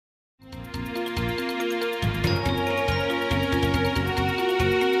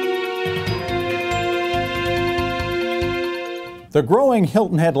The growing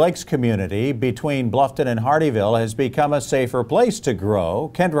Hilton Head Lakes community between Bluffton and Hardeeville has become a safer place to grow.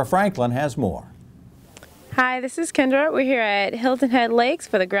 Kendra Franklin has more. Hi, this is Kendra. We're here at Hilton Head Lakes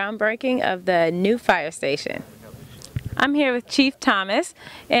for the groundbreaking of the new fire station. I'm here with Chief Thomas.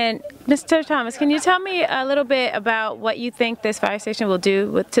 And Mr. Thomas, can you tell me a little bit about what you think this fire station will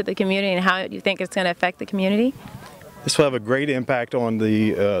do to the community and how you think it's going to affect the community? This will have a great impact on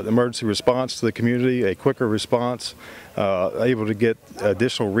the emergency response to the community, a quicker response, able to get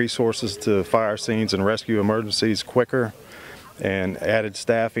additional resources to fire scenes and rescue emergencies quicker, and added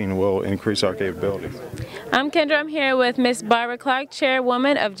staffing will increase our capabilities. I'm Kendra. I'm here with Miss Barbara Clark,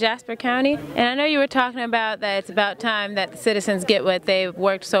 Chairwoman of Jasper County. And I know you were talking about that it's about time that the citizens get what they've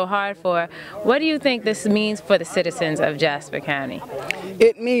worked so hard for. What do you think this means for the citizens of Jasper County?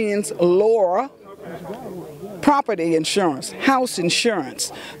 It means lower property insurance, house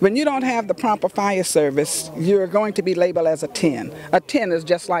insurance. When you don't have the proper fire service, you're going to be labeled as a 10. A 10 is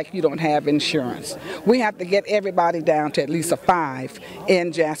just like you don't have insurance. We have to get everybody down to at least a 5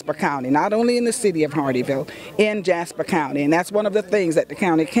 in Jasper County, not only in the city of Hardeeville, in Jasper County. And that's one of the things that the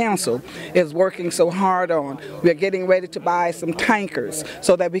county council is working so hard on. We're getting ready to buy some tankers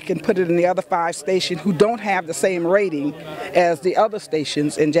so that we can put it in the other 5 stations who don't have the same rating as the other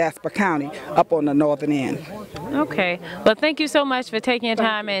stations in Jasper County up on the northern end. Okay. Well, thank you so much for taking your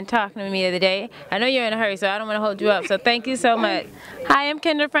time and talking to me today. I know you're in a hurry, so I don't want to hold you up, so thank you so much. Hi, I'm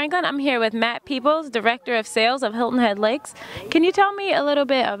Kendra Franklin. I'm here with Matt Peoples, Director of Sales of Hilton Head Lakes. Can you tell me a little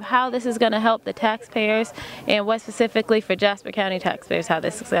bit of how this is going to help the taxpayers and what specifically for Jasper County taxpayers, how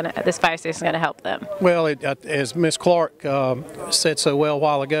this fire station is going to help them? Well, as Ms. Clark said so well a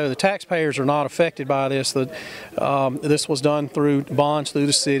while ago, the taxpayers are not affected by this. This was done through bonds through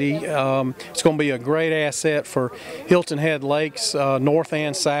the city. It's going to be a great asset for Hilton Head Lakes, north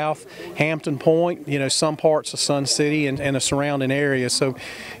and south, Hampton Point, some parts of Sun City and the surrounding area. So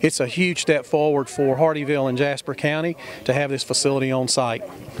it's a huge step forward for Hardeeville and Jasper County to have this facility on site.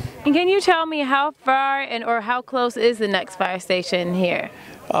 And can you tell me how far or how close is the next fire station here?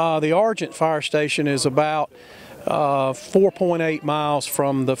 The Argent Fire Station is about 4.8 miles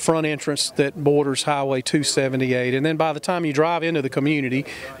from the front entrance that borders Highway 278, and then by the time you drive into the community,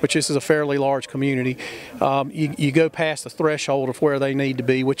 which this is a fairly large community, you go past the threshold of where they need to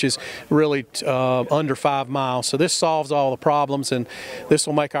be, which is really under 5 miles. So this solves all the problems, and this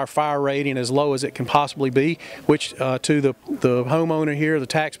will make our fire rating as low as it can possibly be, which to the homeowner here, the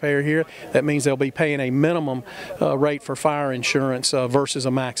taxpayer here, that means they'll be paying a minimum rate for fire insurance versus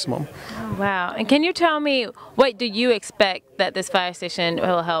a maximum. Oh, wow. And can you tell me what do you expect that this fire station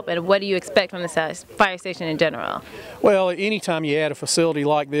will help, and what do you expect from the fire station in general? Well, anytime you add a facility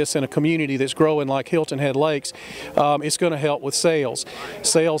like this in a community that's growing like Hilton Head Lakes, it's going to help with sales.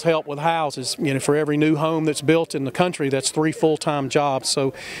 Sales help with houses. For every new home that's built in the country, that's 3 full-time jobs.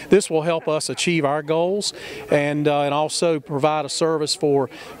 So this will help us achieve our goals and also provide a service for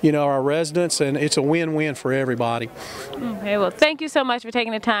our residents, and it's a win-win for everybody. Okay, well, thank you so much for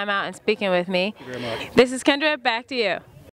taking the time out and speaking with me. Thank you very much. This is Kendra. Back to you.